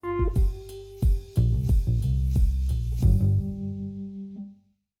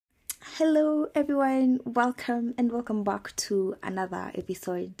Hello, everyone. Welcome back to another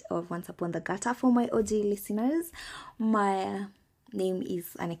episode of Once Upon the Gutter. For my OG listeners, my name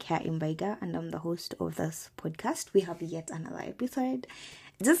is Anakia Imbaiga, and I'm the host of this podcast. We have yet another episode.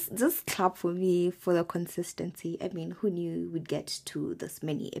 Just clap for me for the consistency. I mean, who knew we'd get to this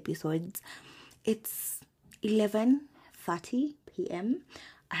many episodes? It's 11:30 p.m.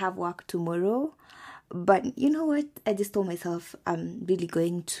 I have work tomorrow. But you know what? I just told myself I'm really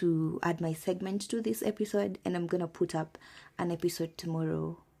going to add my segment to this episode, and I'm going to put up an episode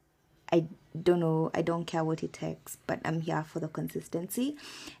tomorrow. I don't know. I don't care what it takes, but I'm here for the consistency.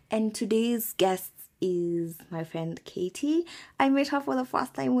 And today's guest is my friend Katie. I met her for the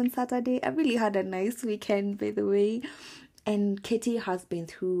first time on Saturday. I really had a nice weekend, by the way. And Katie has been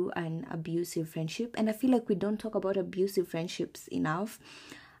through an abusive friendship, and I feel like we don't talk about abusive friendships enough.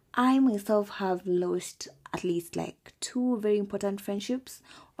 I myself have lost at least like two very important friendships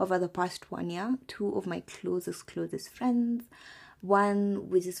over the past 1 year. Two of my closest friends. One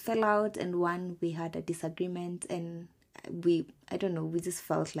we just fell out, and one we had a disagreement, and we just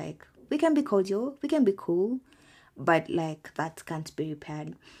felt like we can be cordial, we can be cool, but like that can't be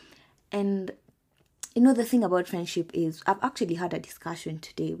repaired. And the thing about friendship is I've actually had a discussion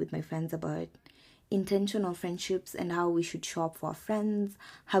today with my friends about intentional friendships and how we should show up for our friends,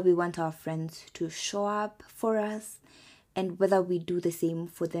 how we want our friends to show up for us, and whether we do the same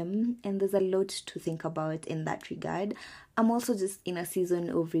for them. And there's a lot to think about in that regard. I'm also just in a season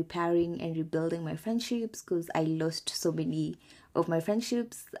of repairing and rebuilding my friendships because I lost so many of my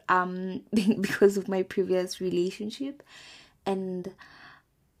friendships because of my previous relationship. And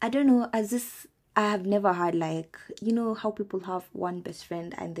I don't know, I have never had how people have one best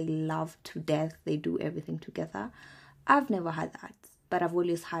friend and they love to death, they do everything together. I've never had that, but I've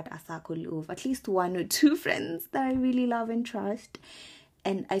always had a circle of at least one or two friends that I really love and trust.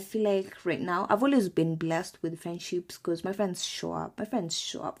 And I feel like right now, I've always been blessed with friendships because my friends show up. My friends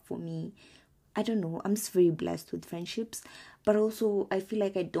show up for me. I don't know, I'm just very blessed with friendships. But also, I feel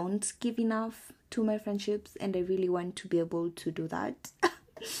like I don't give enough to my friendships, and I really want to be able to do that.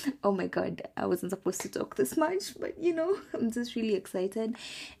 Oh my god, I wasn't supposed to talk this much, but I'm just really excited.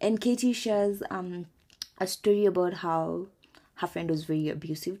 And Katie shares a story about how her friend was very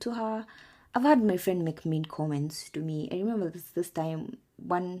abusive to her. I've had my friend make mean comments to me. I remember this time,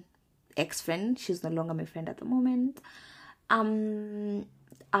 one ex-friend, she's no longer my friend at the moment,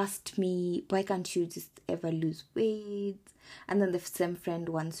 asked me, why can't you just ever lose weight? And then the same friend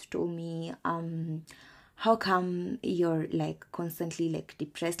once told me, how come you're like constantly like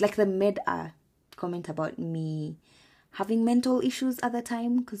depressed? Like they made a comment about me having mental issues at the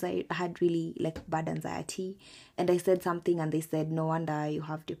time because I had really like bad anxiety, and I said something and they said, no wonder you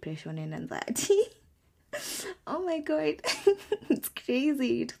have depression and anxiety. Oh my god. It's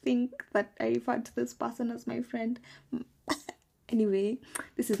crazy to think that I referred to this person as my friend. Anyway,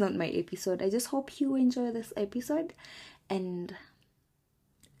 this is not my episode. I just hope you enjoy this episode and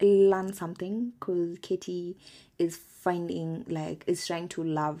learn something, because Katie is trying to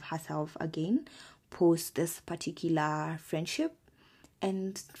love herself again post this particular friendship.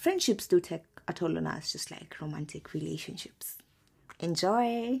 And friendships do take a toll on us, just like romantic relationships.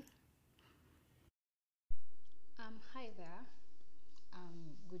 Enjoy. Hi there.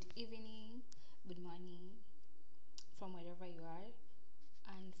 Good evening, good morning, from wherever you are,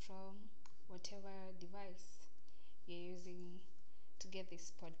 and from whatever device you're using to get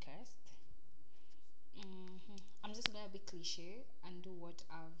this podcast. I'm just gonna be cliche and do what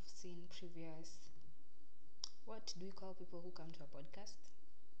I've seen previous. What do we call people who come to a podcast?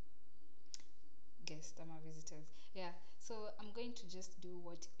 Guest, I'm a visitors. Yeah, so I'm going to just do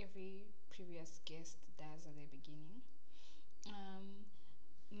what every previous guest does at the beginning. Um,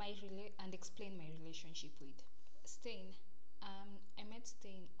 and explain my relationship with Stain. I met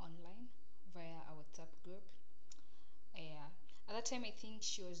Stain online via a WhatsApp group. Yeah, at that time I think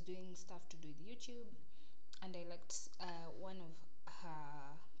she was doing stuff to do with YouTube, and I liked one of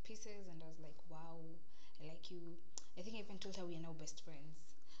her pieces, and I was like, wow, I like you. I think I even told her we are now best friends,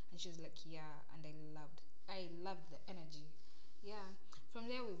 and she was like, yeah, and I loved the energy. Yeah, from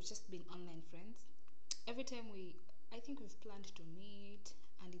there we've just been online friends. Every time I think we've planned to meet,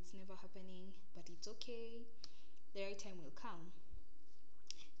 and it's never happening, but it's okay. The right time will come.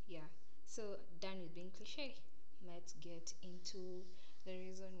 Yeah. So done with being cliche. Let's get into the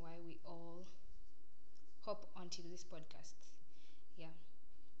reason why we all hop onto this podcast. Yeah.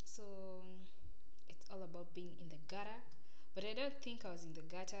 So it's all about being in the gutter, but I don't think I was in the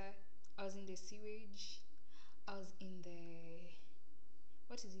gutter. I was in the sewage. I was in the,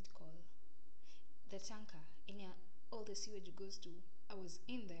 what is it called? The tanker. In all the sewage goes to. I was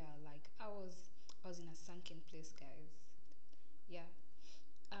in there, like I was in a sunken place, guys. Yeah.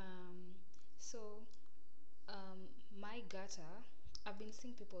 Um, so my gutter, I've been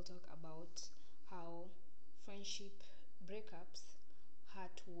seeing people talk about how friendship breakups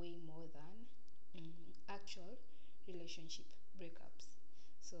hurt way more than actual relationship breakups.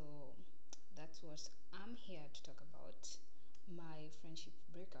 So that's what I'm here to talk about, my friendship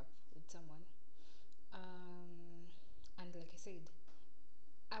breakup with someone. Um, and like I said,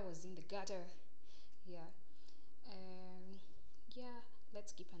 I was in the gutter. Yeah. Um, yeah,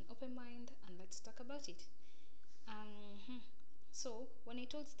 let's keep an open mind and let's talk about it. Um, so when I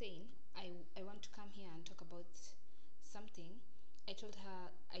told Stain I want to come here and talk about something, I told her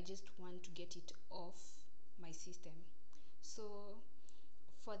I just want to get it off my system. So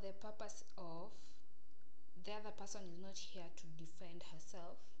for the purpose of the other person is not here to defend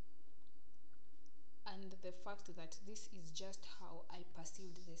herself, and the fact that this is just how I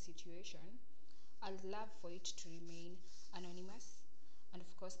perceived the situation, I'd love for it to remain anonymous. And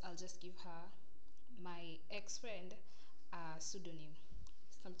of course, I'll just give her, my ex friend, a pseudonym,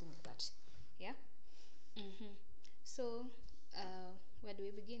 something like that. Yeah? Mm-hmm. So, where do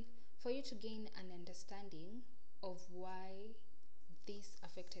we begin? For you to gain an understanding of why this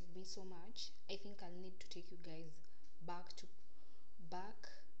affected me so much, I think I'll need to take you guys back to back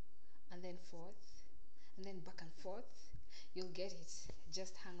and then forth and then back and forth. You'll get it.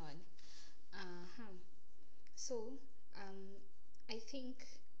 Just hang on. Uh-huh. So, um, I think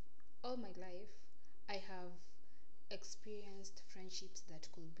all my life I have experienced friendships that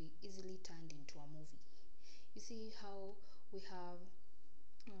could be easily turned into a movie. You see how we have,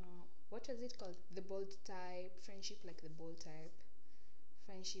 what is it called? The bold type, friendship like the bold type,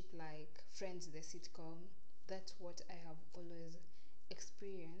 friendship like Friends, the sitcom. That's what I have always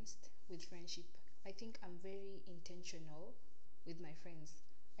experienced with friendship. I think I'm very intentional with my friends.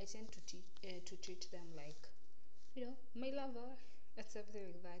 I tend to treat them like, my lover, and something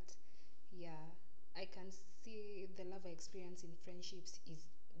like that. Yeah, I can see the love I experience in friendships is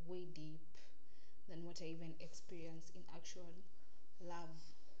way deep than what I even experience in actual love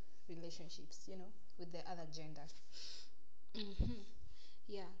relationships, with the other gender. Mm-hmm.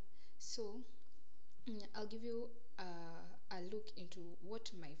 Yeah, so I'll give you a look into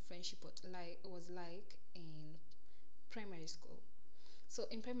what my friendship was like in primary school. So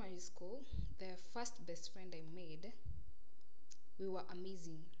in primary school, the first best friend I made, we were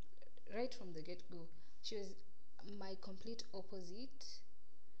amazing right from the get go. She was my complete opposite,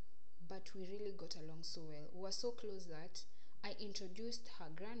 but we really got along so well. We were so close that I introduced her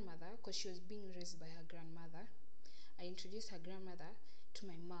grandmother, because she was being raised by her grandmother. I introduced her grandmother to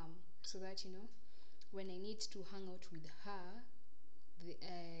my mom so that, when I need to hang out with her,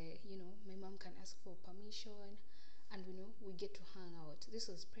 my mom can ask for permission, and we get to hang out. This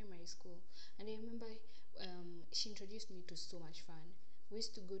was primary school, and I remember she introduced me to so much fun. We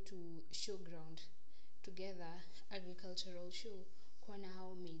used to go to showground together, agricultural show, kuona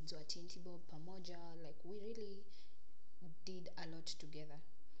how maids wa tintibo pamoja, like we really did a lot together.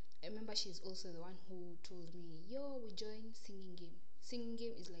 I remember she's also the one who told me, yo, we join singing game. Singing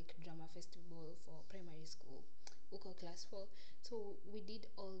game is like drama festival for primary school, Uko class 4. So we did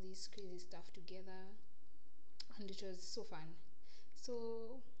all this crazy stuff together, and it was so fun.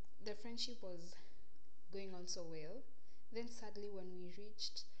 So the friendship was going on so well. Then sadly, when we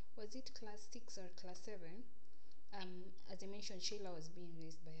reached, was it class 6 or class 7? As I mentioned, Sheila was being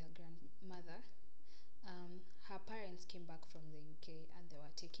raised by her grandmother. Her parents came back from the UK and they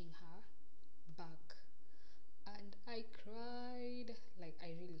were taking her back. And I cried, like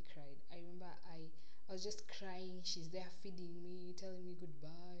I really cried. I remember I was just crying. She's there feeding me, telling me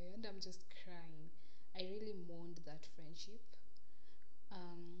goodbye, and I'm just crying. I really mourned that friendship.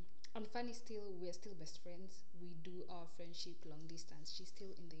 And funny still, we're still best friends. We do our friendship long distance. She's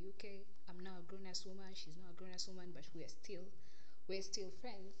still in the UK. I'm now a grown ass woman. She's not a grown ass woman, but we're still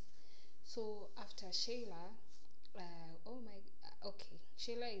friends. So after Shayla, okay,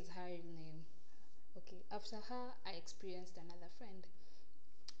 Shayla is her real name. Okay, after her, I experienced another friend,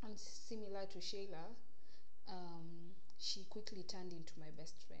 and similar to Shayla, she quickly turned into my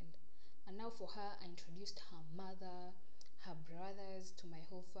best friend. And now for her, I introduced her mother, her brothers to my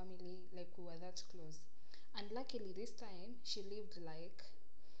whole family, like we were that close. And luckily this time, she lived like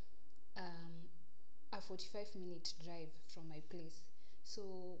um, a 45-minute drive from my place. So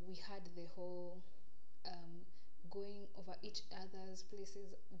we had the whole um, going over each other's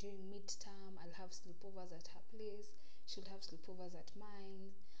places during midterm. I'll have sleepovers at her place. She'll have sleepovers at mine.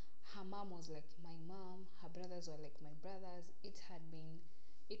 Her mom was like my mom. Her brothers were like my brothers. It had been,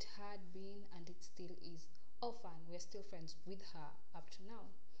 and it still is all fun. We're still friends with her up to now.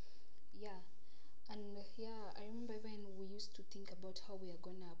 Yeah. And yeah, I remember when we used to think about how we are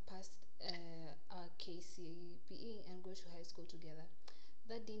gonna pass our KCPE and go to high school together.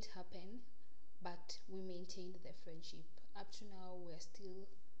 That didn't happen, but we maintained the friendship. Up to now, we're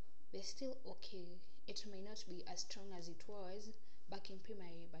still okay. It may not be as strong as it was back in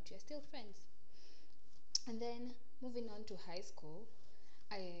primary, but we're still friends. And then moving on to high school,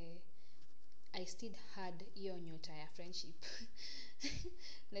 I I still had your nyota friendship.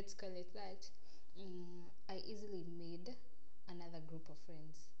 Let's call it that. I easily made another group of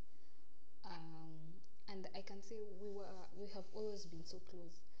friends, and I can say we have always been so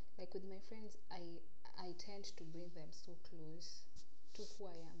close. Like with my friends, I tend to bring them so close to who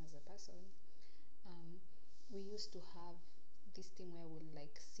I am as a person. Um, we used to have this thing where we'll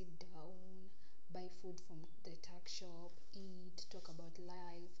like sit down, buy food from the tuck shop, eat, talk about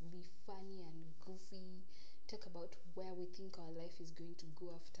life, be funny and goofy, talk about where we think our life is going to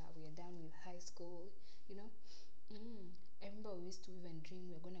go after we are done with high school, you know. I remember we used to even dream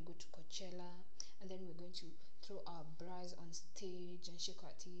we are going to go to Coachella, and then we're going to throw our bras on stage and shake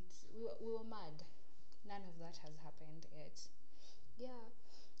our tits. We were mad. None of that has happened yet. Yeah,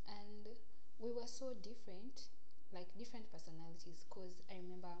 and we were so different, like different personalities. Cause I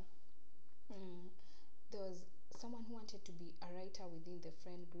remember there was someone who wanted to be a writer within the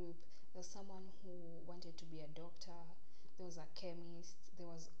friend group. There was someone who wanted to be a doctor. There was a chemist. There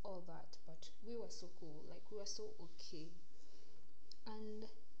was all that, but we were so cool. Like we were so okay. And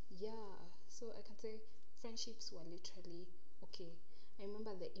yeah, so I can say friendships were literally okay. I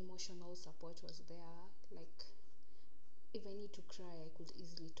remember the emotional support was there. Like if I need to cry, I could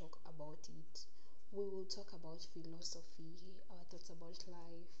easily talk about it. We will talk about philosophy, our thoughts about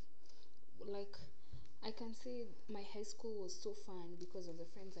life. Like, I can say my high school was so fun because of the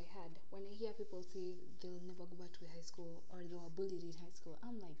friends I had. When I hear people say they'll never go back to high school or they were bullied in high school,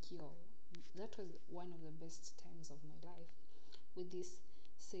 I'm like, yo, that was one of the best times of my life with this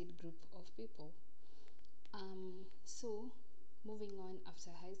said group of people. So moving on after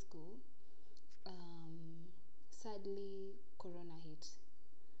high school, sadly, Corona hit.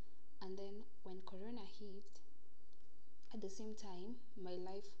 And then when Corona hit, at the same time, my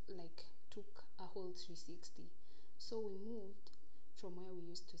life like took a whole 360. So we moved from where we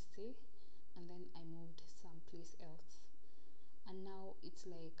used to stay, and then I moved someplace else. And now it's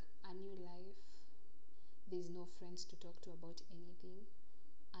like a new life. There's no friends to talk to about anything.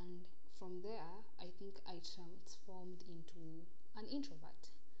 And from there, I think I transformed into an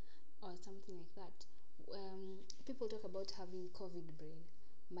introvert or something like that. People talk about having COVID brain.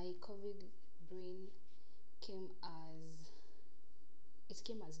 My COVID brain came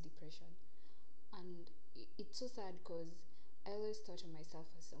as depression, and it's so sad because I always thought of myself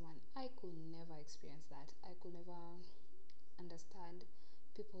as someone I could never experience that. I could never understand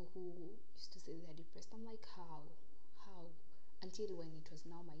people who used to say they're depressed. I'm like, how, until when it was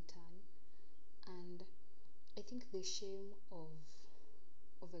now my turn. And I think the shame of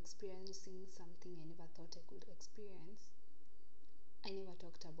experiencing something I never thought I could experience, I never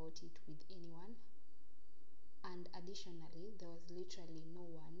talked about it with anyone. And additionally, there was literally no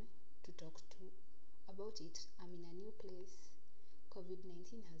one to talk to about it. I'm in a new place.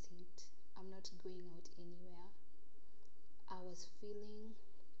 COVID-19 has hit. I'm not going out anywhere. I was feeling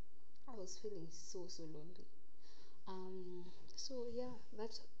I was feeling so lonely. So yeah,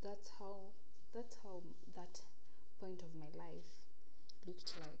 that's how that point of my life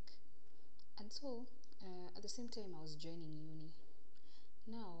looked like. And so at the same time I was joining uni.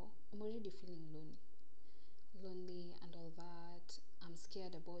 Now I'm already feeling lonely and all that. I'm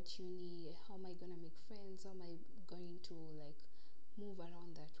scared about uni. How am I gonna make friends? How am I going to like move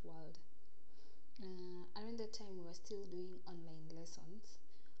around that world? Around that time, we were still doing online lessons,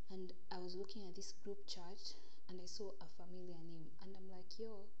 and I was looking at this group chat, and I saw a familiar name, and I'm like,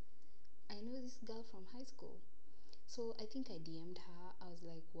 yo, I know this girl from high school. So I think I DM'd her. I was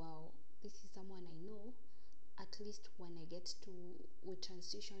like, wow, this is someone I know. At least when I get to we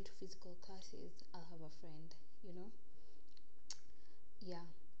transition to physical classes, I'll have a friend, you know? Yeah.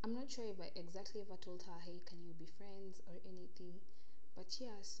 I'm not sure if I exactly ever told her, hey, can you be friends or anything? But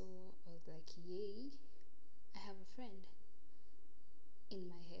yeah, so I was like, yay, I have a friend in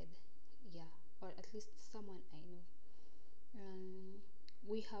my head. Yeah, or at least someone I know. Um,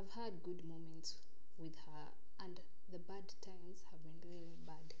 we have had good moments with her, and the bad times have been really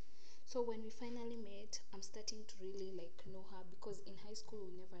bad. So when we finally met, I'm starting to really like know her because in high school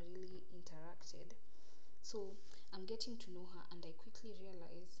we never really interacted. So I'm getting to know her, and I quickly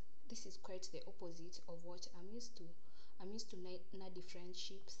realize this is quite the opposite of what I'm used to. I'm used to nerdy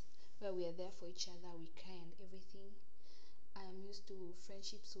friendships, where we are there for each other, we cry and everything. I am used to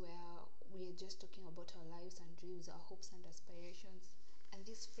friendships where we are just talking about our lives and dreams, our hopes and aspirations. And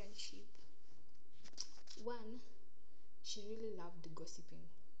this friendship, one, she really loved gossiping.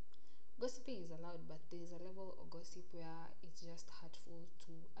 Gossiping is allowed, but there is a level of gossip where it's just hurtful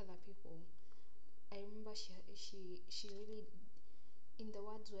to other people. I remember she really, in the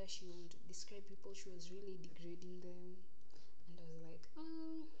words where she would describe people, she was really degrading them, and I was like,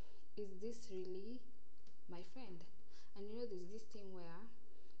 is this really my friend? And there's this thing where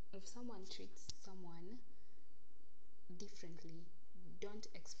if someone treats someone differently, don't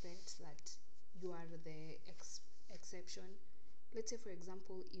expect that you are the exception. Let's say, for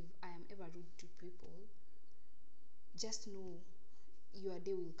example, if I am ever rude to people, just know your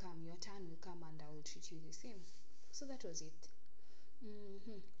day will come, your turn will come, and I will treat you the same. So that was it.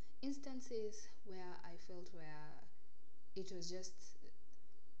 Instances where I felt where it was just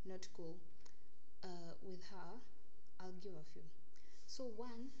not cool with her, I'll give a few. So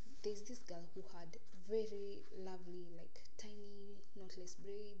one, there's this girl who had very lovely, like tiny knotless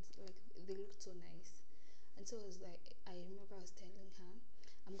braids, like they looked so nice. And so I remember I was telling her,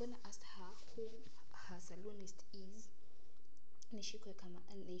 I'm gonna ask her who her salonist is. Nishukwe kama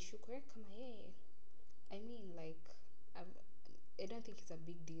yeye. I mean, like, I don't think it's a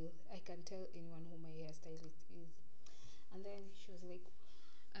big deal. I can tell anyone who my hairstylist is. And then she was like,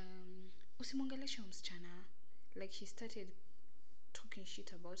 usimongeleshe msichana. Like, she started talking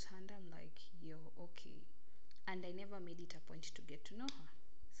shit about her, and I'm like, yo, okay. And I never made it a point to get to know her.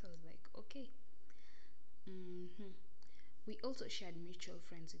 So I was like, okay. We also shared mutual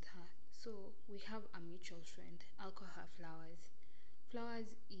friends with her. So we have a mutual friend. I'll call her Flowers. Flowers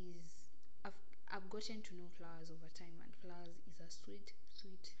is I've gotten to know Flowers over time, and Flowers is a sweet,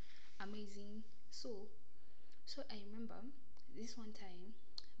 sweet, amazing soul. So I remember this one time,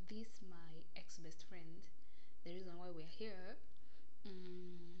 this my ex best friend. The reason why we're here,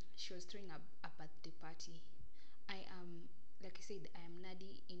 she was throwing a birthday party. I am, like I said, I am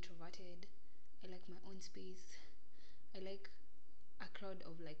nerdy, introverted. I like my own space. I like a crowd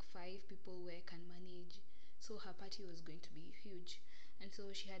of like 5 people where I can manage. So her party was going to be huge. And so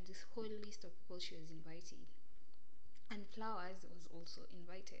she had this whole list of people she was inviting. And Flowers was also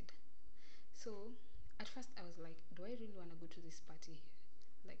invited. So at first I was like, do I really want to go to this party?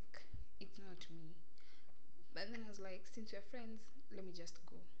 Like, it's not me. But then I was like, since we're friends, let me just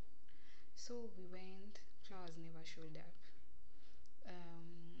go. So we went. Flowers never showed up.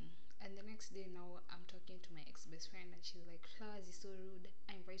 And the next day now I'm talking to my ex-best friend, and she's like, Flowers is so rude.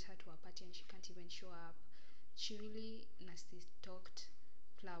 I invite her to a party and she can't even show up. She really nasty talked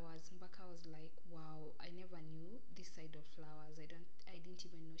Flowers. Mbaka was like, wow, I never knew this side of Flowers. I didn't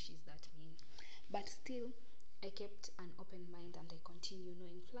even know she's that mean. But still, I kept an open mind and I continue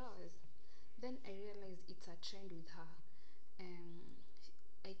knowing Flowers. Then I realized it's a trend with her.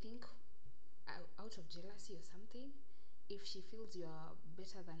 I think out of jealousy or something, if she feels you're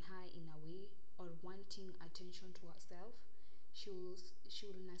better than her in a way, or wanting attention to herself, she will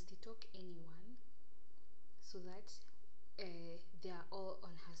nasty talk anyone so that they are all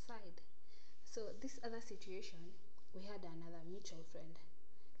on her side. So this other situation, we had another mutual friend.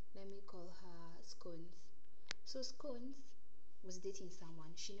 Let me call her Scones. So Scones was dating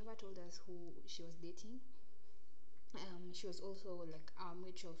someone. She never told us who she was dating. She was also like our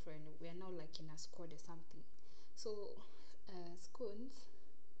mutual friend. We are now like in a squad or something. So Scones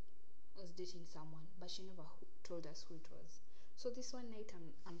was dating someone, but she never told us who it was. So this one night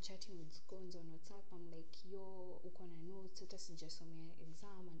I'm chatting with Scones on WhatsApp. I'm like, yo, uko na notes, hata sijasomea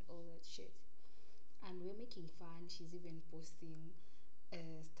exam and all that shit. And we're making fun. She's even posting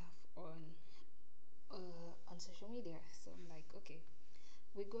stuff on social media. So I'm like, okay.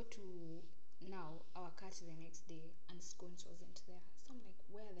 We go to now our cat the next day, and Scones wasn't there. So I'm like,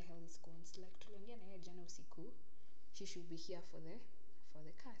 where the hell is Scones? Like, tuliongea na yeye jana usiku. She should be here for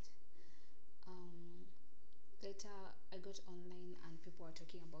the cat. Later I got online and people were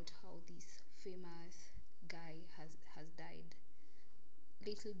talking about how this famous guy has died.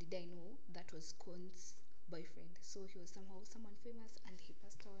 Little did I know that was Scones' boyfriend. So he was somehow someone famous and he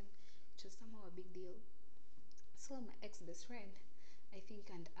passed on. It was somehow a big deal. So my ex-best friend, I think,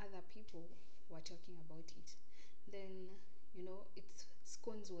 and other people were talking about it. Then, it's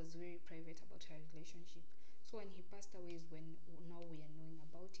Scones was very private about her relationship. So when he passed away is when now we are knowing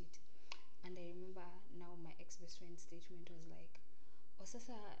about it. And I remember now my ex-best friend's statement was like, o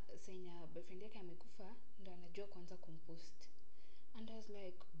sasa senya boyfriend yake amekufa ndo anajua kwanza kumpost. And I was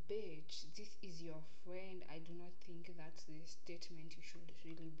like, bitch, this is your friend. I do not think that's the statement you should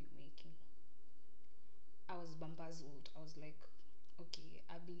really be making. I was bamboozled. I was like, okay,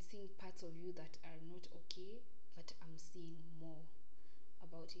 I've been seeing parts of you that are not okay, but I'm seeing more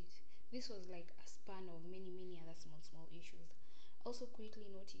about it. This was like a span of many other small issues. Also quickly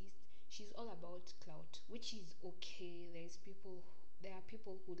noticed she's all about clout, which is okay. There are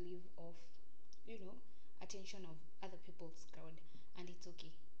people who live off, you know, attention of other people's crowd, and it's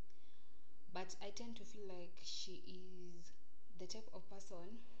okay. But I tend to feel like she is the type of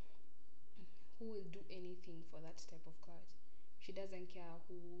person who will do anything for that type of clout. She doesn't care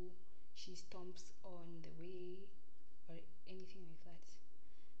who she stomps on the way or anything like that.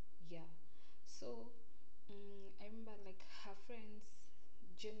 Yeah. So I remember like her friends,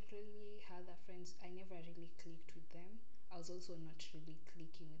 generally her other friends, I never really clicked with them. I was also not really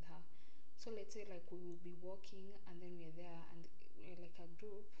clicking with her. So let's say like we will be walking and then we're there and we're like a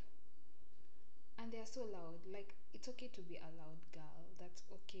group and they're so loud. Like it's okay to be a loud girl. That's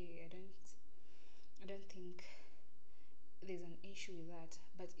okay. I don't think there's an issue with that.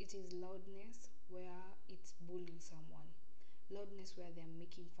 But it is loudness where it's bullying someone. Loudness where they're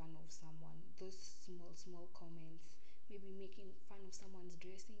making fun of someone. Those small comments, maybe making fun of someone's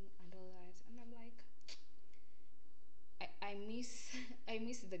dressing and all that. And I'm like, I miss I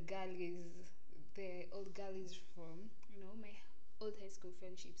miss the old girlies from my old high school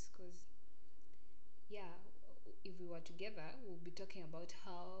friendships, because yeah, if we were together we'll be talking about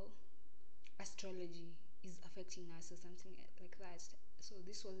how astrology is affecting us or something like that. So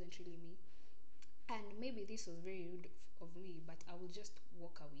this wasn't really me, and maybe this was very rude of me, but I will just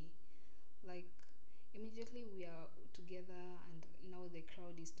walk away. Like immediately we are together and now the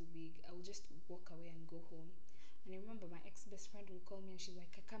crowd is too big, I will just walk away and go home. And I remember my ex-best friend would call me and she's like,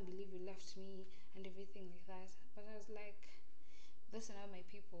 I can't believe you left me and everything like that. But I was like, those are not my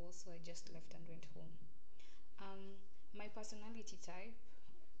people, so I just left and went home. My personality type,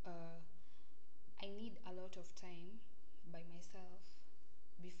 uh, I need a lot of time by myself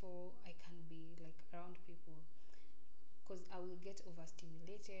before I can be like around people, because I will get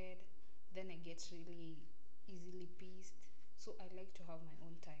overstimulated, then I get really easily pissed. So I like to have my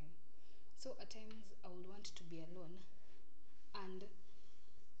own time. So at times I would want to be alone, and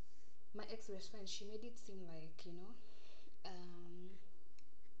my ex best friend, she made it seem like um,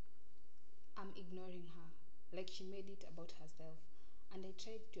 I'm ignoring her, like she made it about herself. And I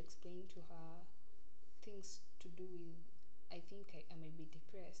tried to explain to her things to do with, I think I may be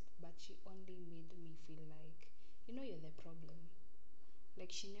depressed, but she only made me feel like, you're the problem.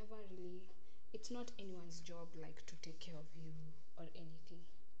 Like she never really, it's not anyone's job like to take care of you or anything,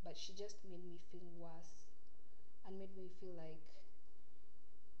 but she just made me feel worse and made me feel like,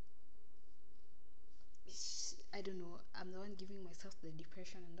 I don't know, I'm the one giving myself the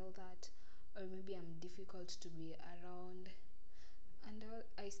depression and all that, or maybe I'm difficult to be around. And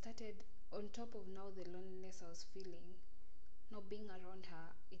I started, on top of now the loneliness I was feeling, not being around her,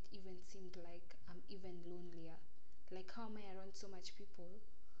 it even seemed like I'm even lonelier. Like, how am I around so much people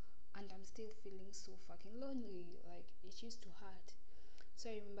and I'm still feeling so fucking lonely? Like, it used to hurt.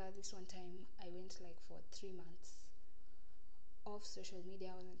 So I remember this one time I went like for 3 months off social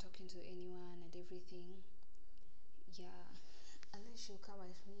media. I wasn't talking to anyone and everything. Yeah. And then she'll come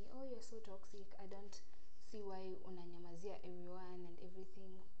at me, oh, you're so toxic. I don't see why unanyamazia everyone and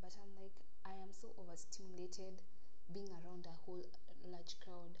everything. But I'm like, I am so overstimulated being around a whole large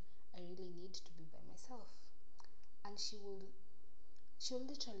crowd. I really need to be by myself. And she'll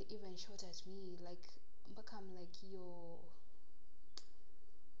literally even shout at me like, mpaka I'm like, yo.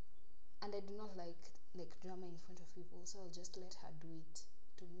 And I do not like drama in front of people, so I'll just let her do it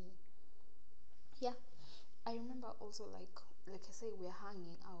to me. Yeah. I remember also like I say, we're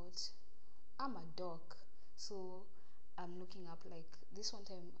hanging out. I'm a dog, so I'm looking up. Like this one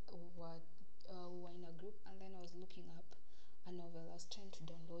time we were in a group, and then I was looking up a novel. I was trying to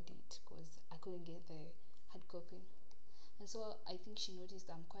download it because I couldn't get the hard copy. And so I think she noticed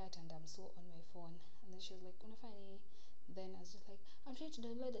I'm quiet and I'm so on my phone. And then she was like, Unafani. Then I was just like, I'm trying to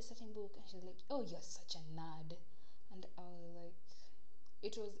download a certain book. And she's like, oh, you're such a nerd. And I was like,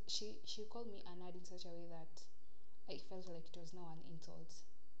 she called me a nerd in such a way that I felt like it was now an insult.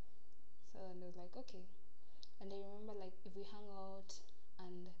 So and I was like, okay. And I remember like if we hang out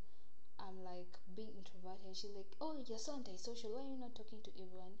and I'm like being introverted, she's like, oh, you're so antisocial. Why are you not talking to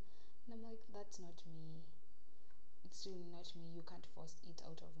everyone? And I'm like, that's not me. It's really not me. You can't force it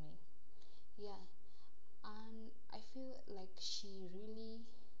out of me. Yeah. And I feel like she really,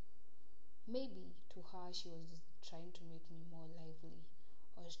 maybe to her, she was trying to make me more lively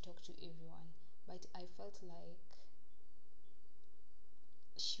or to talk to everyone. But I felt like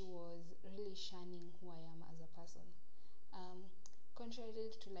she was really shunning who I am as a person. Um, Contrary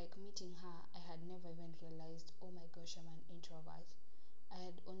to like meeting her, I had never even realized, oh my gosh, I'm an introvert. I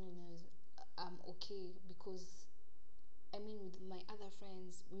had only known I'm okay, because I mean, with my other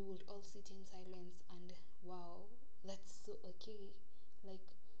friends, we would all sit in silence, and wow, that's so okay. Like,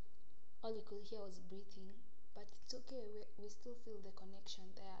 all you could hear was breathing, but it's okay, we still feel the connection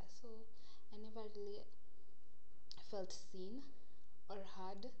there. So I never really felt seen or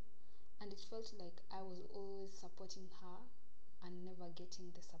heard, and it felt like I was always supporting her and never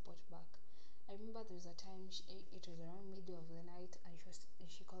getting the support back. I remember there was a time it was around middle of the night, and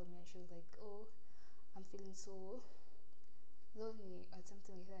she called me and she was like, "Oh, I'm feeling so lonely," or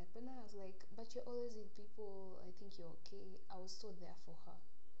something like that. But then I was like, "But you're always with people. I think you're okay." I was so there for her.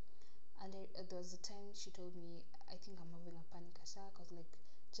 And there was a time she told me, "I think I'm having a panic attack." I was like,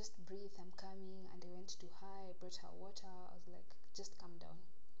 "Just breathe, I'm coming." And I went to her, I brought her water. I was like, "Just calm down."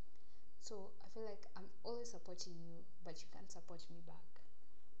 So I feel like I'm always supporting you, but you can't support me back.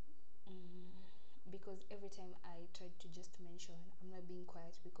 Because every time I tried to just mention, I'm not being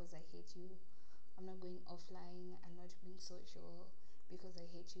quiet because I hate you, I'm not going offline, I'm not being social because I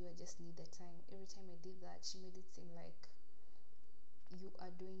hate you, I just need the time. Every time I did that, she made it seem like you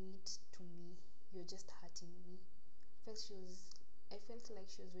are doing it to me, you're just hurting me. I felt like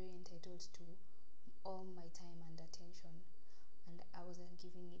she was very entitled to all my time and attention, and I wasn't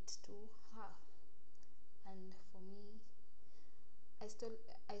giving it to her. And for me, I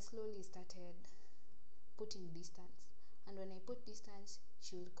slowly started putting distance. And when I put distance,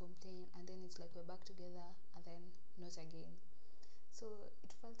 she would complain, and then it's like we're back together, and then not again. So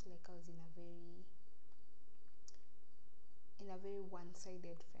it felt like I was in a very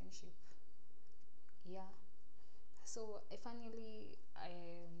one-sided friendship. Yeah. So I finally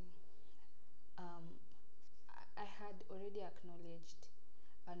um I had already acknowledged,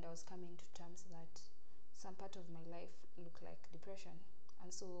 and I was coming to terms that some part of my life looked like depression.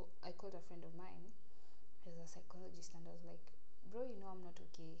 And so I called a friend of mine who's a psychologist, and I was like, "Bro, I'm not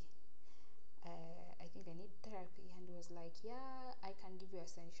okay. I think I need therapy." And he was like, "Yeah, I can give you a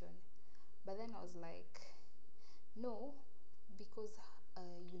session." But then I was like, "No, because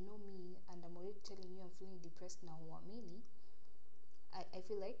you know me, and I'm already telling you I'm feeling depressed now. Mini, I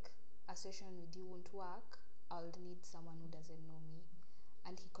feel like a session with you won't work. I'll need someone who doesn't know me."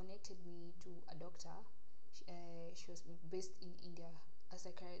 And he connected me to a doctor. She was based in India, a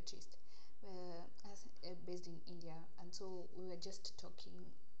psychiatrist, based in India. And so we were just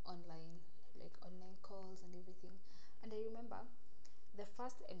talking online, like online calls and everything. And I remember the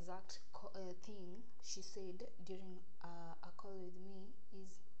first exact thing she said during a call with me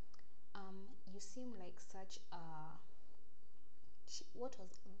is, "You seem like such a..." What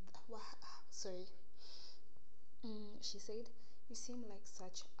was... sorry. She said, "You seem like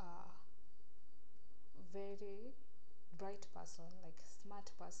such a very bright person, like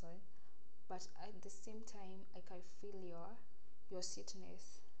smart person, but at the same time I can feel your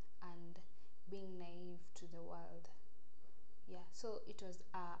sweetness and being naive to the world." Yeah, so it was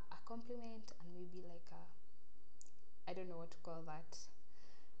a compliment, and maybe like I don't know what to call that.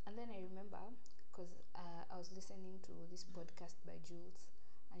 And then I remember, because I was listening to this podcast by Jules,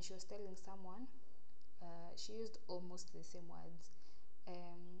 and she was telling someone, she used almost the same words.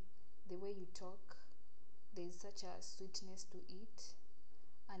 The way you talk, there's such a sweetness to it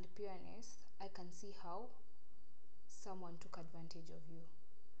and pureness. I can see how someone took advantage of you.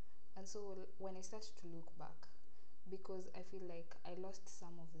 And so when I started to look back, because I feel like I lost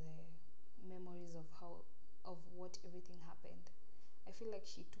some of the memories of what everything happened, I feel like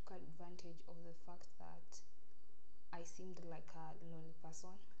she took advantage of the fact that I seemed like a lonely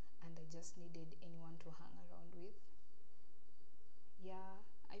person, and I just needed anyone to hang around with. Yeah,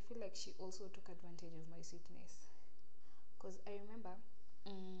 I feel like she also took advantage of my sweetness. Because I remember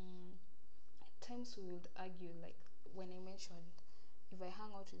times we would argue, like when I mentioned, if I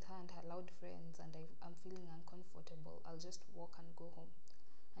hang out with her and her loud friends and I'm feeling uncomfortable, I'll just walk and go home.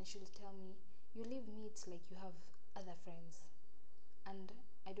 And she'll tell me, "You leave me, it's like you have other friends." And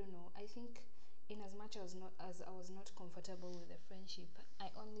I don't know, I think in as much as I was not comfortable with the friendship, I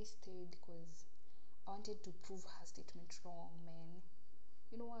only stayed because I wanted to prove her statement wrong, man.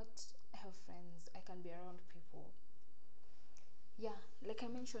 You know what? I have friends, I can be around people. Yeah, like I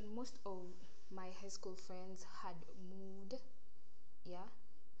mentioned, most of my high school friends had moved. Yeah,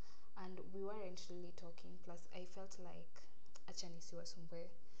 and we weren't really talking. Plus I felt like achani siwasumbue.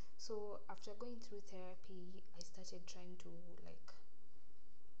 So after going through therapy, I started trying to like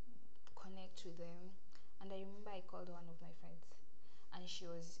connect with them. And I remember I called one of my friends, and she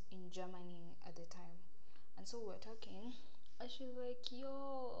was in Germany at the time. And so we were talking, and she was like,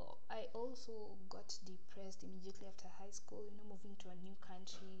 "Yo, I also got depressed immediately after high school, moving to a new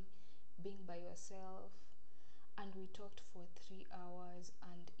country, being by yourself." and we talked for 3 hours,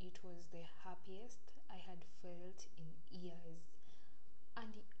 and it was the happiest I had felt in years.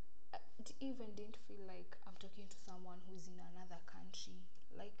 And it even didn't feel like I'm talking to someone who's in another country.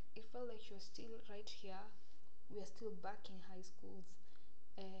 Like, it felt like you're still right here. We are still back in high schools,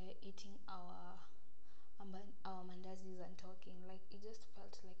 eating our mandazis and talking. Like, it just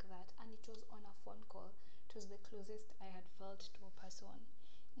felt like that. And it was on a phone call. It was the closest I had felt to a person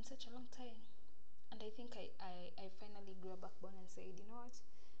in such a long time. And I think I finally grew a backbone and said, you know what?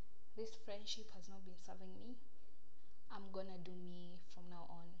 This friendship has not been serving me. I'm gonna do me from now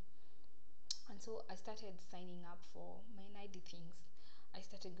on. And so I started signing up for my nighty things. I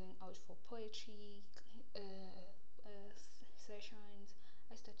started going out for poetry sessions.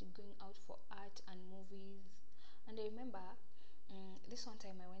 I started going out for art and movies. And I remember this one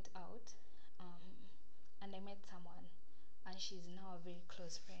time I went out, um, and I met someone, and she's now a very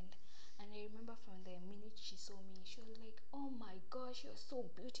close friend. And I remember from the minute she saw me, she was like, "Oh my gosh, you're so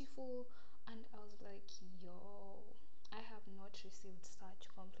beautiful." And I was like, "Yo, I have not received such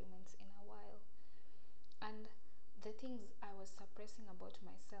compliments in a while." And the things I was suppressing about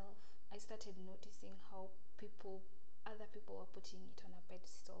myself, I started noticing how other people were putting it on a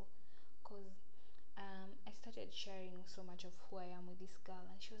pedestal. Because I started sharing so much of who I am with this girl,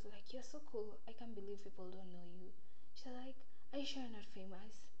 and she was like, "You're so cool. I can't believe people don't know you." She's like, "Are you sure you're not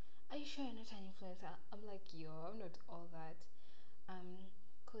famous? Are you sure you're not an influencer?" I'm like, "Yo, I'm not all that."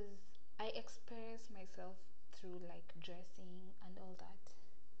 Because I express myself through like dressing and all that.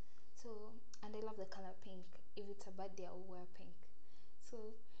 So, and I love the color pink. If it's a bad day, I'll wear pink.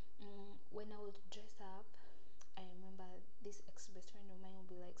 So, when I would dress up, I remember this ex-best friend of mine would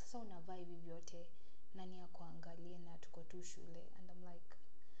be like, "Sasa unavaa hivi vyote, nani akuangalie na tuko tu shule?" And I'm like,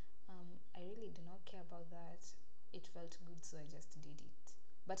 I really do not care about that. It felt good, so I just did it.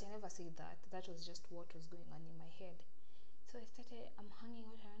 But I never said that. That was just what was going on in my head. So I'm hanging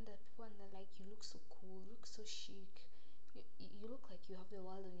out around the people, and they're like, "You look so cool, you look so chic. You look like you have the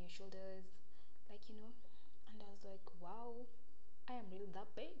world on your shoulders." Like, you know. And I was like, "Wow, I am really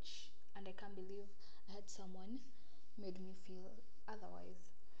that bitch." And I can't believe I had someone made me feel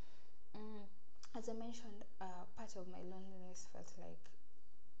otherwise. As I mentioned, part of my loneliness felt like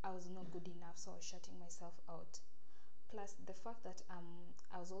I was not good enough, so I was shutting myself out. Plus, the fact that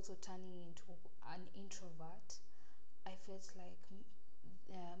I was also turning into an introvert, I felt like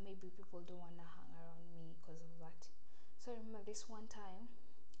maybe people don't want to hang around me because of that. So I remember this one time,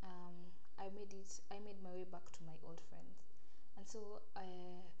 I made my way back to my old friends, and so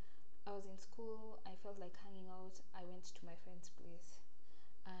I was in school. I felt like hanging out. I went to my friend's place.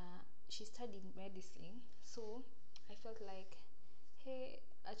 She studied medicine, so I felt like, hey,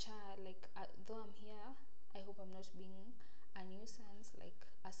 acha, like, though I'm here, I hope I'm not being a nuisance, like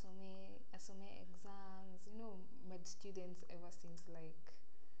asome exams. You know, med students ever since, like,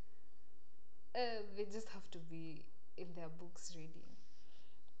 they just have to be in their books reading.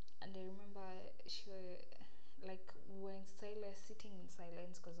 And I remember like, we were in silence, sitting in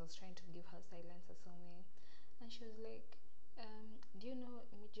silence, because I was trying to give her silence asome. And she was like, "Do you know,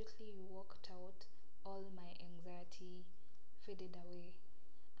 immediately you walked out, all my anxiety faded away."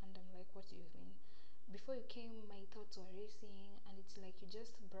 And I'm like, "What do you mean?" "Before you came, my thoughts were racing, and it's like you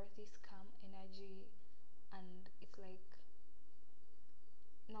just brought this calm energy, and it's like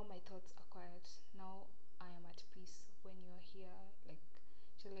now my thoughts are quiet. Now I am at peace when you're here." Like,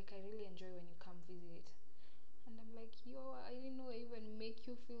 she's like, "I really enjoy when you come visit." And I'm like, "Yo, I didn't know I even make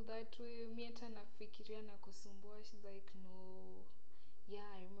you feel that way. Mi hata nafikiria na kusumbua." She's like, "No." Yeah,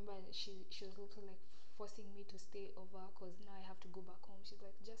 I remember she was also like forcing me to stay over because now I have to go back home. She's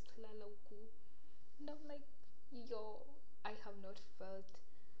like, "Just lala uku." And I'm like, "Yo, I have not felt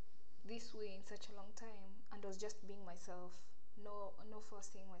this way in such a long time." And I was just being myself. No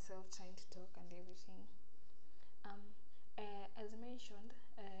forcing myself, trying to talk and everything. Um, as mentioned,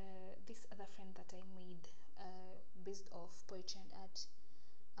 this other friend that I made based off poetry and art,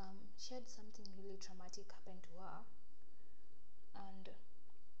 she had something really traumatic happen to her, and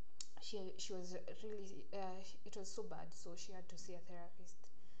she was really it was so bad, so she had to see a therapist.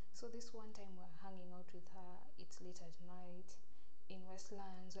 So this one time we're hanging out with her. It's late at night in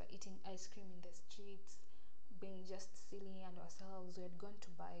Westlands. We're eating ice cream in the streets, being just silly and ourselves. We had gone to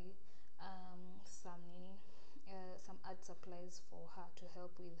buy some art supplies for her to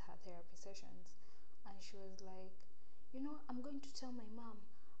help with her therapy sessions. And she was like, "You know, I'm going to tell my mom.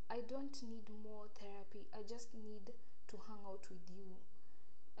 I don't need more therapy. I just need to hang out with you.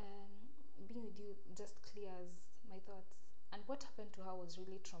 Being with you just clears my thoughts." And what happened to her was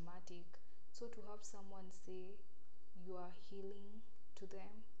really traumatic. So to have someone say you are healing to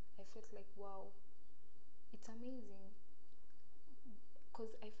them, I felt like, wow, It's amazing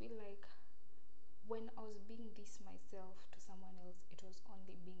because I feel like when I was being this myself to someone else, it was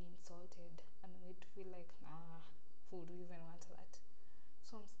only being insulted and made to feel like, nah, who do you even want that?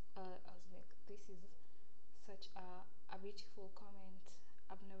 So I was like, this is such a beautiful comment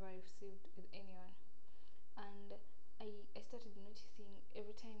I've never received with anyone. And I started noticing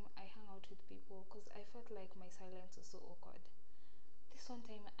every time I hung out with people because I felt like my silence was so awkward. This one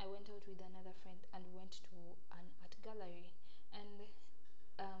time I went out with another friend and went to an art gallery, and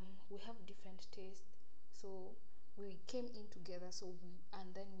we have different tastes, so we came in together.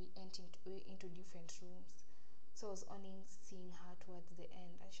 And then we went into different rooms. So I was only seeing her towards the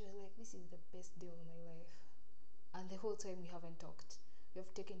end, and she was like, "This is the best day of my life." And the whole time we haven't talked. We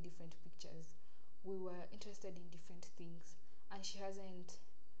have taken different pictures. We were interested in different things, and she hasn't.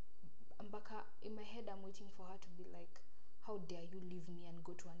 Mbaka, in my head, I'm waiting for her to be like, "How dare you leave me and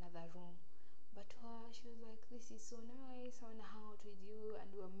go to another room?" But to her, she was like, "This is so nice. I wanna hang out with you,"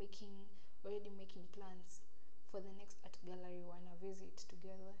 and already making plans for the next art gallery we wanna visit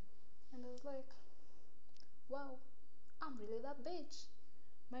together. And I was like, "Wow, I'm really that bitch.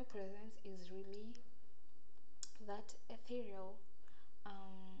 My presence is really that ethereal."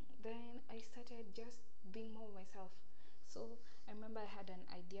 Then I started just being more myself. So I remember I had an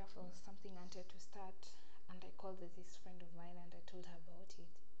idea for something I wanted to start, and I called this friend of mine and I told her about it.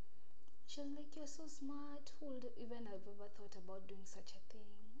 She was like, "You're so smart. Who would even have ever thought about doing such a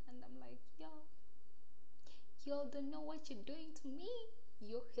thing?" And I'm like, "Yo, y'all don't know what you're doing to me.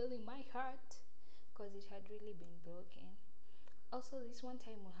 You're healing my heart," because it had really been broken. Also, this one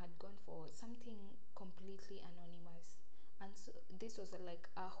time we had gone for something completely anonymous, and so this was like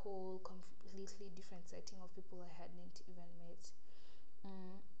a whole completely different setting of people I hadn't even met.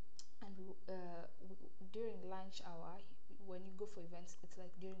 Mm, and during lunch hour, when you go for events, it's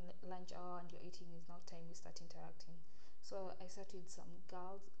like during lunch hour and you're eating is now time you start interacting. So I sat with some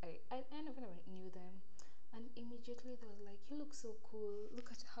girls. I never knew them, and immediately they were like, "You look so cool.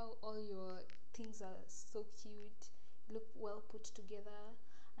 Look at how all your things are so cute. You look well put together."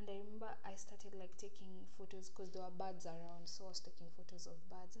 And I remember I started like taking photos because there were birds around, so I was taking photos of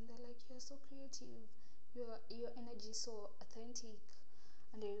birds, and they're like, "You're so creative. Your energy is so authentic."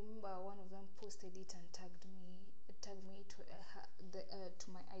 And I remember one of them posted it and tagged me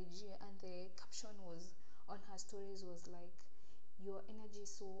to my IG, and the caption was on her stories was like, "Your energy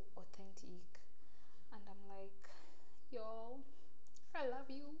is so authentic." And I'm like, "Yo, I love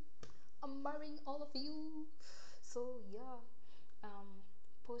you. I'm marrying all of you." So yeah,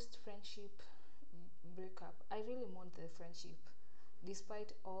 post friendship breakup, I really mourned the friendship.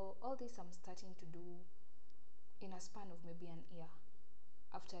 Despite all this I'm starting to do in a span of maybe an year,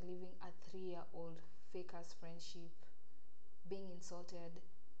 after leaving a 3-year-old fake ass friendship, being insulted,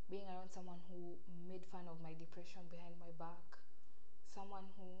 being around someone who made fun of my depression behind my back, someone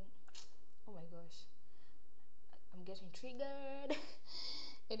who, oh my gosh, I'm getting triggered.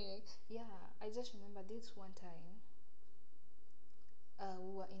 Anyway, yeah, I just remember this one time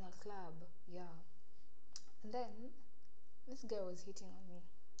we were in a club, yeah, and then this guy was hitting on me.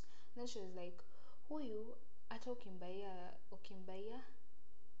 And then she was like, "Huyu hata ukimbaia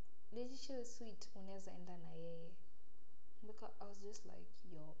digital sweet unaweza enda na yeye." Because I was just like,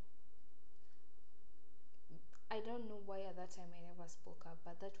 "Yo, I don't know why at that time I never spoke up,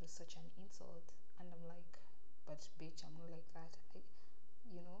 but that was such an insult." And I'm like, "But bitch, I'm not like that."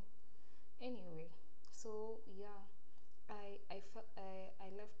 You know. Anyway, so yeah, I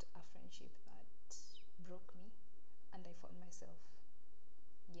left a friendship that broke me, and I found myself.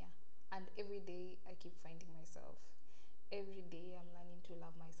 Yeah, and every day I keep finding myself. Every day I'm learning to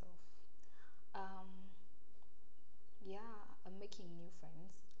love myself. Um, yeah, I'm making new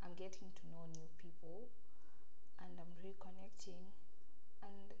friends. I'm getting to know new people, and I'm reconnecting.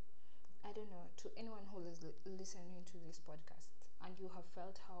 And I don't know, to anyone who is listening to this podcast and you have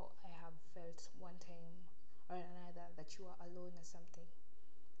felt how I have felt one time or another, that you are alone or something.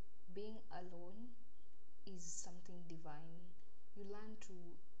 Being alone is something divine. You learn to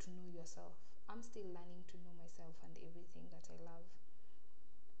know yourself. I'm still learning to know myself and everything that I love.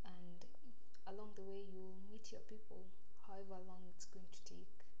 And along the way, you'll meet your people, however long it's going to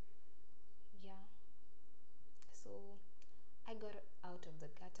take. Yeah. So I got out of the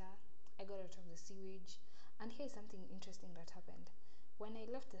gutter, I got out of the sewage, and here's something interesting that happened. When I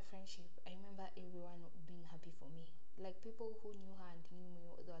left the friendship, I remember everyone being happy for me. Like people who knew her and knew me,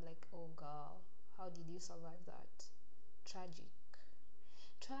 they were like, "Oh girl, how did you survive that? Tragic.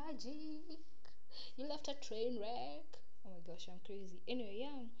 Tragic. You left a train wreck." Oh my gosh, I'm crazy. Anyway,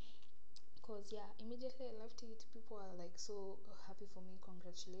 yeah. Cause yeah, immediately I left it, people are like so happy for me,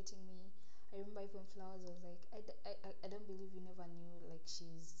 congratulating me. I remember even Flowers was like, I don't believe you never knew, like,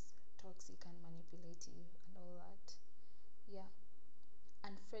 she's toxic and manipulative and all that. Yeah.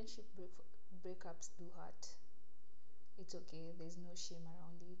 And breakups do hurt. It's okay, there's no shame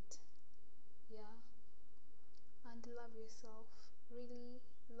around it. Yeah. And love yourself. Really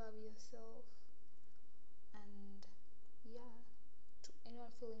love yourself. And yeah, to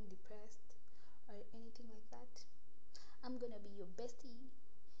anyone feeling depressed or anything like that, I'm gonna be your bestie.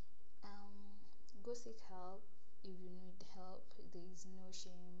 Go seek help if you need help. There is no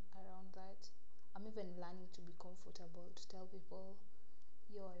shame around that. I'm even learning to be comfortable to tell people,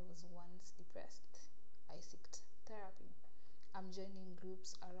 yo, I was once depressed. I sought therapy. I'm joining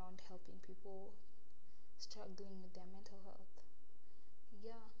groups around helping people struggling with their mental health.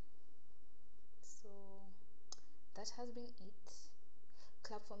 Yeah, so that has been it.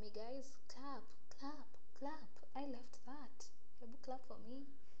 Clap for me, guys. Clap, clap, clap. I left that. Clap for me.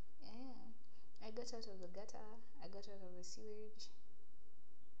 Yeah. I got out of the gutter. I got out of the sewage.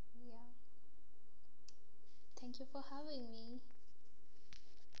 Yeah. Thank you for having me.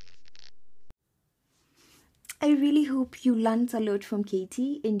 I really hope you learned a lot from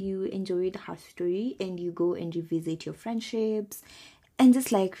Katie and you enjoyed her story and you go and revisit your friendships and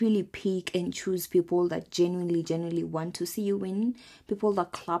just like really pick and choose people that genuinely want to see you win, people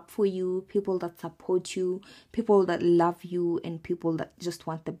that clap for you, people that support you, people that love you, and people that just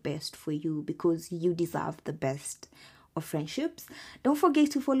want the best for you because you deserve the best of friendships. Don't forget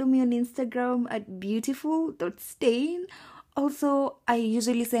to follow me on Instagram at beautiful.stain. Also, I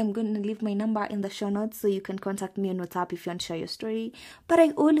usually say I'm going to leave my number in the show notes so you can contact me on WhatsApp if you want to share your story. But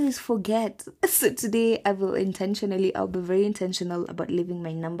I always forget. So today I'll be very intentional about leaving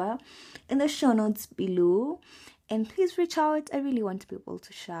my number in the show notes below. And please reach out. I really want people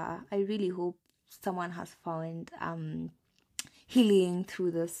to share. I really hope someone has found healing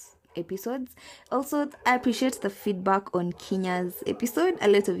through this episodes. Also, I appreciate the feedback on Kenya's episode. A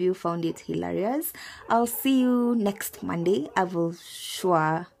lot of you found it hilarious. I'll see you next Monday. I will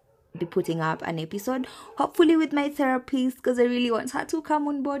sure be putting up an episode, hopefully with my therapist, because I really want her to come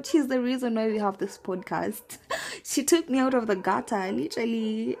on board. She's the reason why we have this podcast. She took me out of the gutter,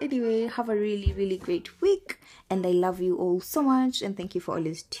 literally. Anyway, have a really great week, and I love you all so much, and thank you for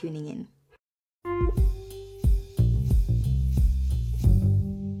always tuning in.